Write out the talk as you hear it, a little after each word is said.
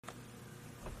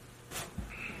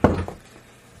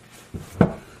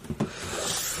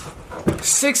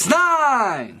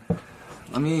6IX9INE!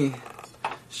 Let me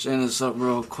straighten this up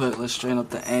real quick. Let's straighten up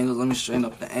the angles. Let me straighten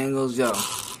up the angles. Yo.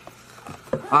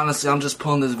 Honestly, I'm just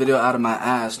pulling this video out of my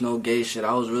ass. No gay shit.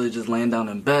 I was really just laying down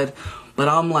in bed. But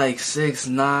I'm like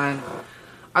 6IX9INE.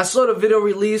 I saw the video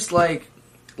released like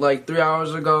 3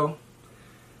 hours ago.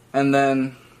 And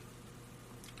then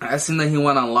I seen that he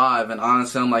went on live. And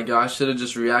honestly, I'm like, yo, I should have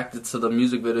just reacted to the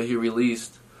music video he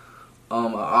released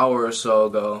an hour or so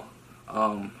ago.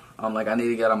 I'm like, I need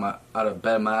to get out of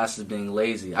bed. My ass is being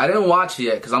lazy. I didn't watch it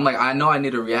yet because I'm like, I know I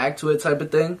need to react to it type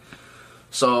of thing.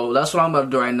 So that's what I'm about to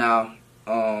do right now.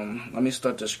 Let me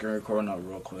start the screen recording up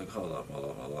real quick. Hold up.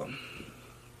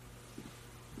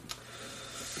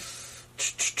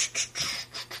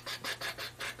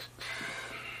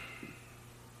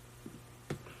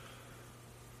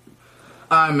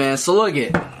 Alright, man, so look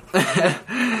it.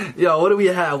 Yo, what do we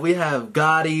have? We have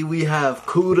Gotti, we have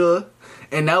Kuda,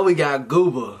 and now we got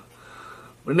GOOBA.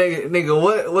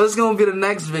 Nigga, what's gonna be the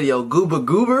next video? GOOBA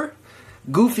Goober?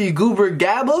 Goofy Goober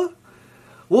Gabba?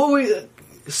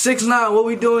 6IX9INE, what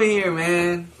we doing here,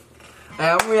 man? Hey,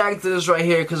 I'm reacting to this right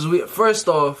here because first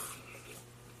off,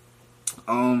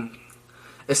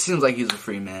 it seems like he's a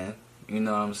free man. You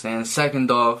know what I'm saying?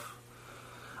 Second off,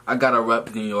 I gotta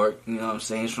rep New York. You know what I'm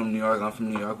saying? He's from New York. I'm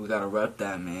from New York. We gotta rep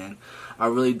that, man. I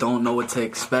really don't know what to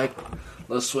expect.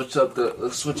 Let's switch up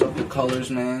the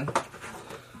colors, man.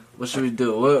 What should we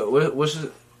do? What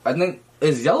should I think?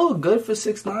 Is yellow good for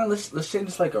 6IX9INE? Let's change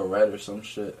this like a red or some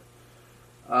shit.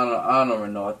 I don't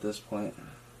even know at this point.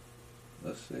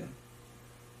 Let's see.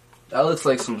 That looks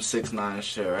like some 6IX9INE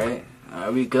shit, right?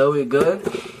 Alright, we good? We good?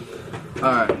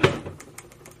 Alright.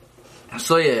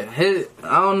 So yeah, I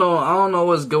don't know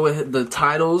what's good with the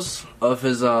titles of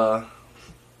his music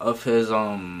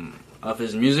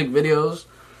videos.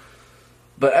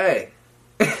 But hey,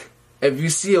 if you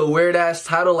see a weird ass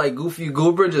title like Goofy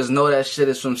Goober, just know that shit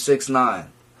is from 6IX9INE.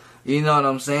 You know what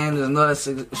I'm saying? Just know that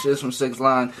shit is from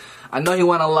 6IX9INE. I know he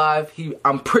went on live.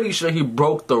 I'm pretty sure he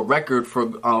broke the record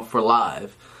for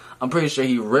live. I'm pretty sure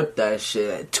he ripped that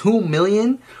shit at 2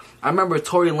 million. I remember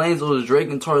Tory Lanez, it was Drake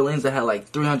and Tory Lanez that had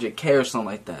like 300K or something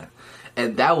like that.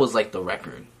 And that was like the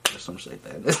record or some shit like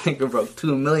that. This nigga broke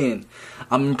 2 million.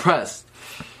 I'm impressed.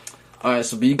 Alright,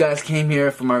 so but you guys came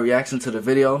here for my reaction to the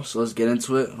video, so let's get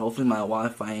into it. Hopefully my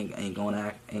Wi-Fi ain't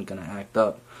gonna act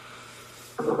up.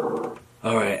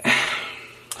 Alright.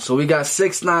 So we got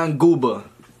 6IX9INE GOOBA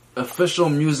official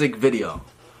music video.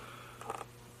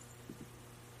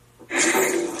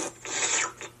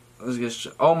 Let's get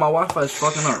straight. Oh, my Wi-Fi is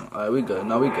fucking up. Alright, we good.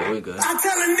 No, we good. We good. I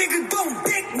tell a nigga don't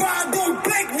dick ride, don't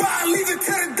blank ride, leave it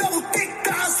to the double thick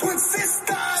thighs, swing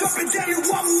sisters, dropping jelly,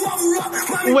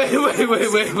 wobble.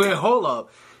 Wait. Hold up.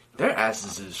 Their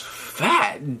asses is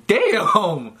fat.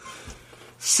 Damn.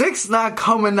 6IX9INE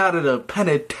coming out of the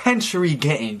penitentiary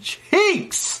getting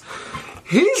cheeks.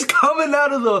 He's coming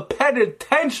out of the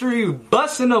penitentiary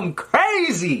busting them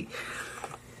crazy.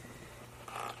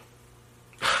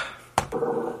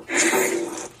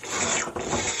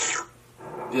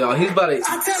 Yo, he's about to.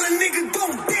 I tell a nigga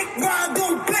don't dick ride,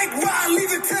 don't blank ride,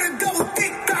 leave it to the double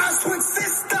thick thighs, swing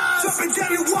sisters, dropping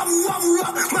jelly, wobble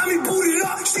up, mommy booted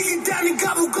up, she get down and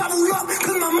gobble up,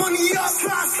 cause my money up,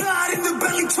 slide in the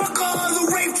belly trucker, the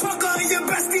rave trucker, your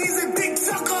bestie's a dick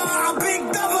sucker, a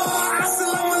big double,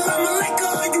 assalamu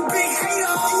alaikum, you big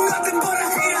hater, you nothing but a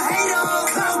hater,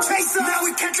 cloud chaser, now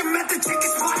we catch him at the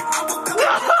chicken spot,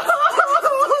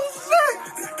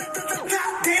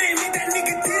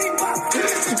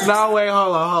 Nah, wait,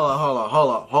 hold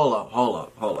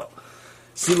up.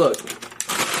 See, look.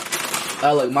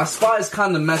 Look, my spot is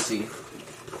kind of messy.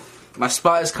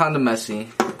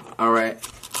 Alright.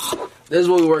 This is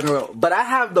what we're working with. But I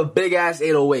have the big ass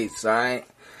 808s, alright?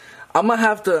 I'm gonna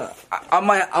have to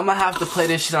play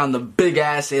this shit on the big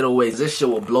ass 808s. This shit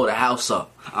will blow the house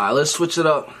up. Alright, let's switch it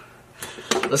up.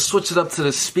 Let's switch it up to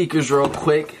the speakers real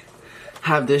quick.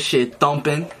 Have this shit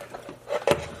thumping.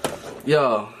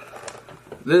 Yo.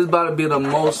 This is about to be the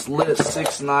most lit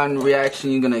 6IX9INE reaction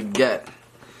you're gonna get.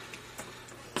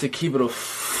 To keep it a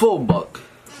full buck.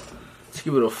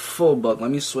 Let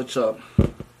me switch up.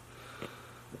 I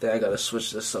think I gotta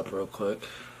switch this up real quick.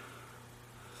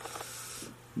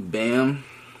 Bam.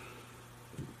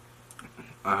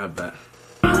 Alright, bet.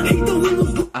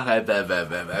 Alright,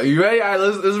 bet. Are you ready? Alright,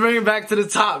 let's bring it back to the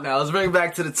top now. Let's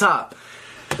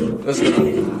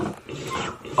go.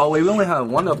 Oh, wait, we only have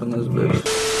one up in this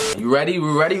bitch. You ready? We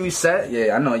ready? We set?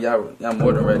 Yeah, I know y'all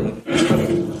more than ready.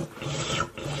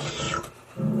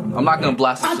 I'm not gonna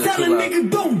blast this shit too loud. I tell a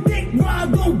nigga don't dick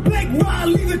ride, don't blank ride,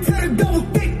 leave it to the double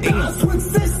thick thighs, swing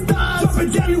sisters,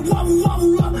 dropping jelly,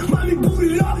 wobble up, mommy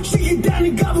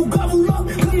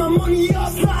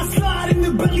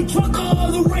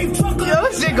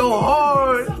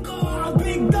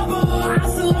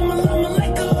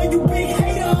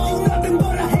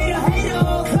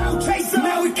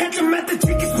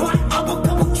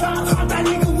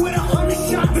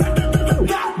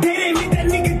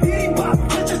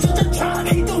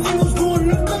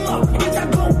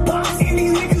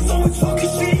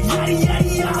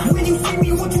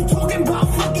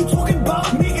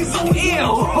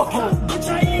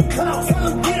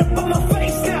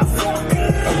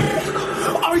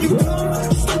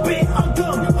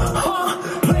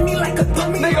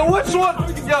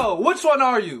Yo, which one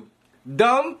are you?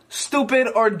 Dumb, stupid,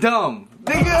 or dumb?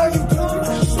 Nigga. You dumb,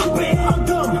 stupid, I'm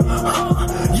dumb.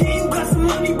 Yeah, you got some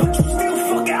money, but you still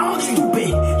fucking all stupid.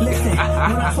 Listen, when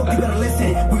I talk, you better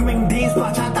listen. We can make them dance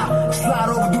bachata, slide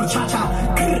over, do the cha-cha.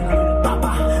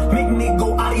 Papa, make nigga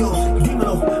go adios.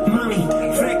 Dímelo, mami,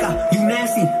 freca, you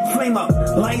nasty, flame up,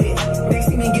 light it. They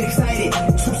see me get excited.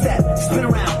 Two-step, spin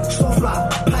around, slow fly,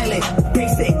 pilot,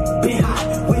 basic, been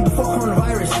hot, way before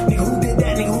coronavirus. Nigga, who did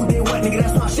that? Nigga, who did what? Nigga,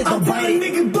 that's my shit, don't bite it.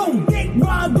 Nigga, don't dick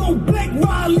ride, don't black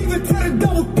ride, leave it to the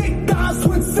double thick thighs,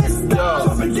 twin sisters.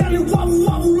 Drop it down and wobble,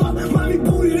 wobble up, mommy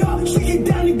boot it up, shake it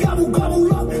down and gobble,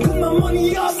 gobble up, put my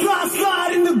money up, slide,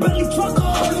 slide in the belly trucker,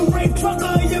 the rape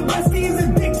trucker, your bestie is a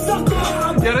dick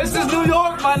sucker. Yo, this is New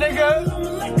York, my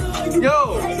nigga.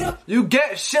 Yo, you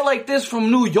get shit like this from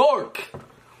New York.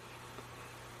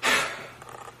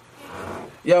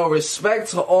 Yo, respect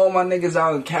to all my niggas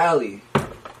out in Cali.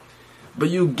 But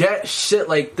you get shit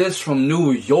like this from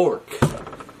New York.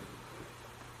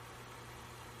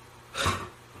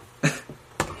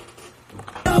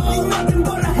 Nothing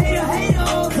but a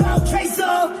hater, cloud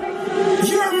chaser.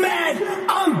 You're mad,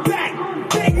 I'm back.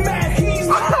 Big mad, he's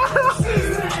mad.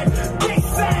 She's mad, big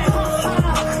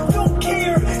sad. Don't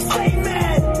care, stay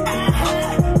mad.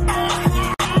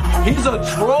 He's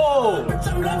a troll.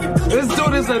 This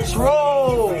dude is a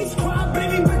troll.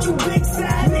 Baby, but you big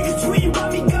sad. Niggas tweeting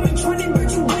about me, got me trending,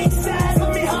 but you big sad.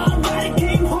 Tell me how I ride it,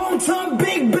 came home to a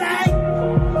big bag.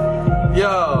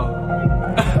 Yo.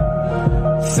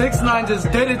 6IX9INE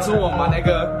just did it to him, my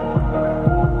nigga.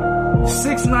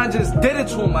 6IX9INE just did it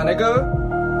to him, my nigga.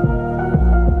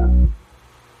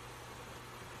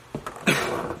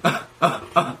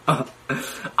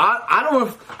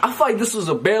 I feel like this was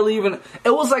a barely even. It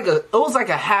was like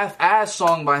a half-ass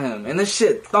song by him, and this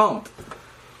shit thumped.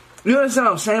 You understand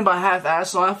what I'm saying by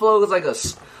half-ass song? I feel like it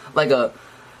was I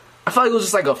feel like it was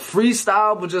just like a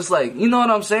freestyle, but just like, you know what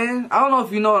I'm saying? I don't know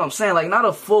if you know what I'm saying. Like, not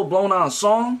a full blown out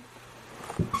song,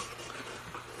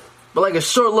 but like a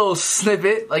short little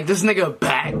snippet. Like, this nigga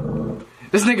back.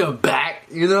 This nigga back.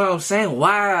 You know what I'm saying?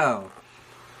 Wow.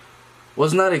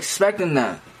 Was not expecting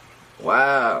that.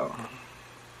 Wow.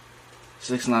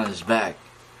 6IX9INE is back.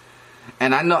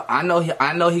 And I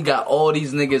know he got all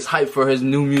these niggas hyped for his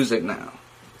new music now.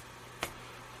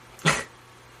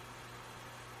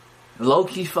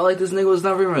 Low-key felt like this nigga was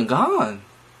never even gone.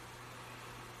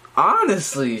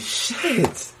 Honestly,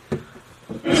 shit.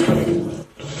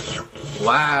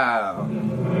 Wow.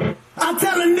 I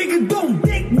tell a nigga don't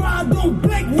dick ride, don't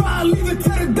black ride, leave it to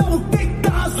the double thick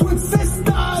thighs, twin sisters.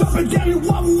 Drop it down and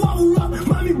wobble, wobble up,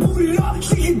 mommy boot it up,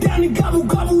 shake it down and gobble,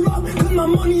 gobble up, put my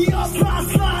money up, slide,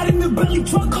 slide in the belly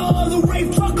trucker, the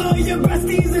rape trucker, your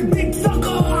bestie is a dick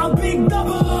sucker, big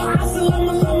double,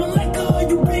 assalamu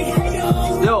you big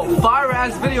hater. Yo, fire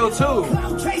ass video too.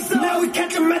 Now we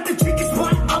catch him at the chicken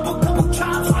spot, up a couple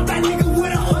chops, fuck that nigga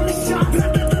with 100 shots.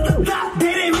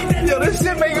 They didn't make that. Yo, this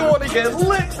shit make you wanna get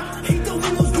lit.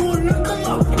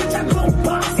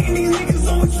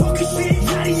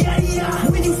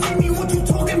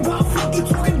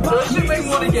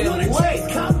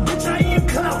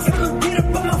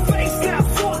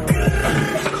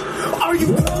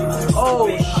 Oh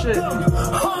shit.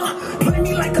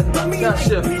 That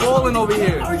shit falling over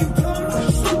here. Are you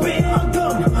dumb? Stupid, I'm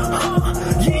dumb.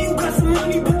 Yeah, you got some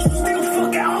money, but you still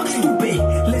fucking all stupid.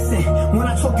 Listen, when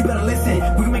I talk, you better listen.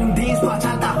 We can make them dance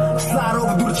bachata, slide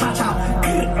over, do the cha-cha.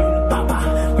 Papa,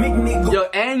 make me go. Yo,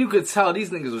 and you could tell these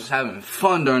niggas was having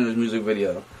fun during this music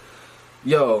video.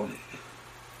 Yo,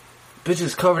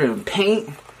 bitches covered in paint.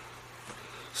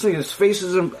 This nigga's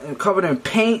faces covered in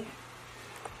paint.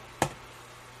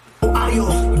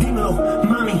 Adios, dímelo,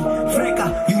 mami,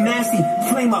 freca, you nasty,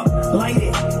 flame up, light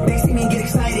it. They see me get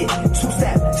excited.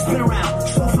 Two-step, spin around,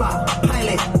 slow fly,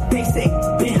 pilot, basic,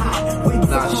 been hot.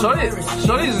 Nah,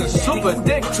 Shorty's is super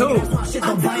thick too. I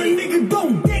tell a nigga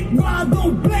don't dick ride,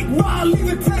 don't black ride, leave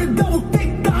it to the double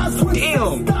thick thighs.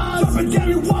 Damn. Drop it down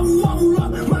and wobble, wobble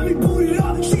up, mommy boot it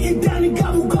up, shake it down and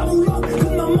gobble, gobble up,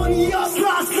 put my money up,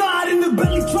 slide, slide in the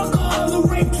belly trucker, the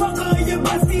rape trucker, your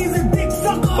bestie is a dick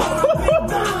sucker.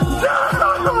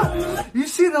 You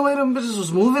see the way them bitches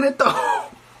was moving it though?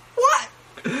 What?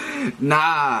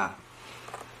 Nah.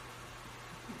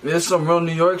 There's some real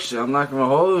New York shit. I'm not gonna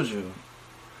hold you.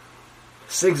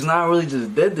 6IX9INE really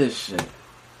just did this shit.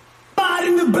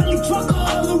 In the belly trucker,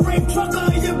 the rape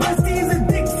trucker, your bestie is a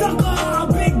dick sucker,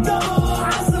 big double,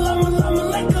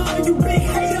 assalamu you big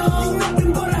hater, you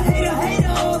nothing but a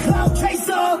hater, cloud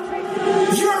chaser.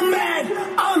 You're mad,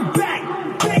 I'm back,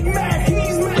 big mad,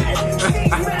 he's mad,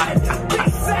 she's mad,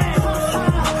 big sad,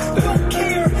 don't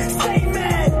care, stay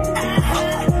mad.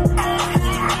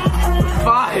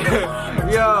 Fire.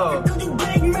 Yo.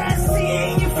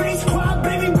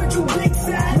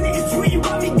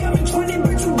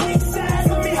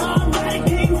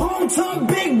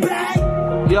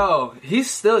 Yo,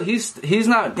 he's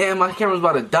not, damn, my camera's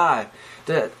about to die.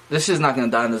 This shit's not gonna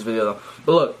die in this video though.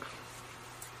 But look,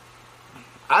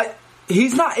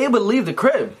 he's not able to leave the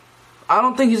crib. I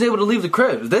don't think he's able to leave the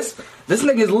crib. This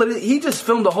nigga is literally, he just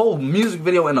filmed a whole music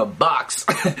video in a box.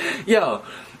 Yo,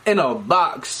 in a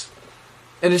box.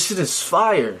 And this shit is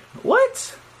fire.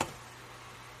 What?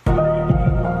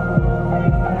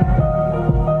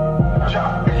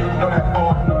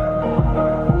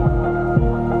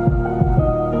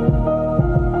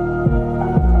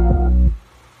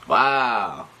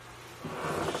 Wow.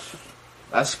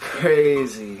 That's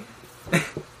crazy.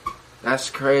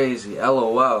 That's crazy.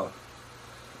 LOL.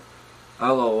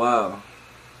 LOL.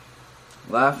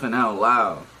 Laughing out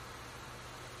loud.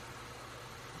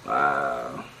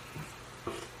 Wow.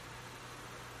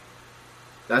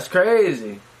 That's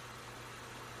crazy.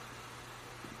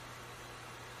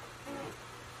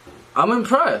 I'm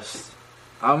impressed.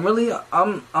 I'm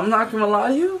not gonna lie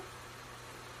to you.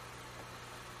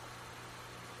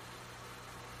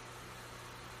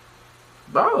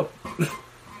 Bro,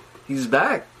 he's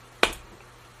back.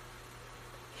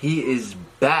 He is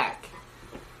back.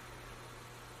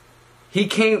 He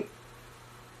came,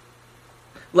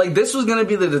 like, this was gonna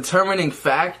be the determining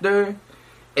factor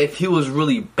if he was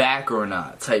really back or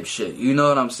not, type shit. You know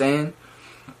what I'm saying?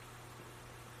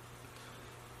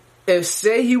 If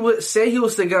say he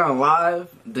was to get on live,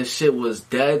 this shit was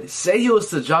dead. Say he was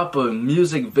to drop a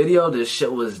music video, this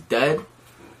shit was dead.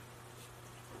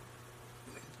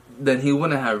 Then he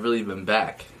wouldn't have really been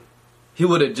back. He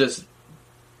would have just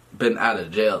been out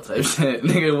of jail type shit.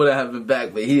 Nigga wouldn't have been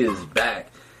back, but he is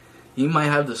back. He might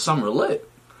have the summer lit.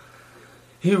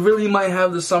 He really might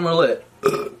have the summer lit.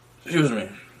 Excuse me.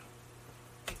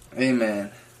 Hey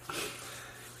man.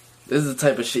 This is the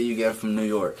type of shit you get from New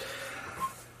York.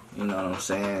 You know what I'm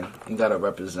saying? You gotta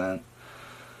represent.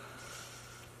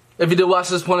 If you did watch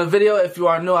this point of the video, if you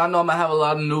are new, I know I'm gonna have a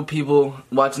lot of new people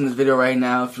watching this video right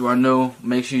now. If you are new,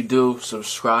 make sure you do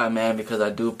subscribe, man, because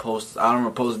I do post. I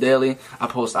don't post daily. I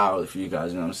post hourly for you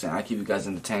guys. You know what I'm saying? I keep you guys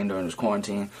entertained during this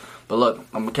quarantine. But look,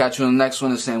 I'm gonna catch you in the next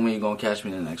one the same way you're gonna catch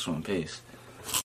me in the next one. Peace.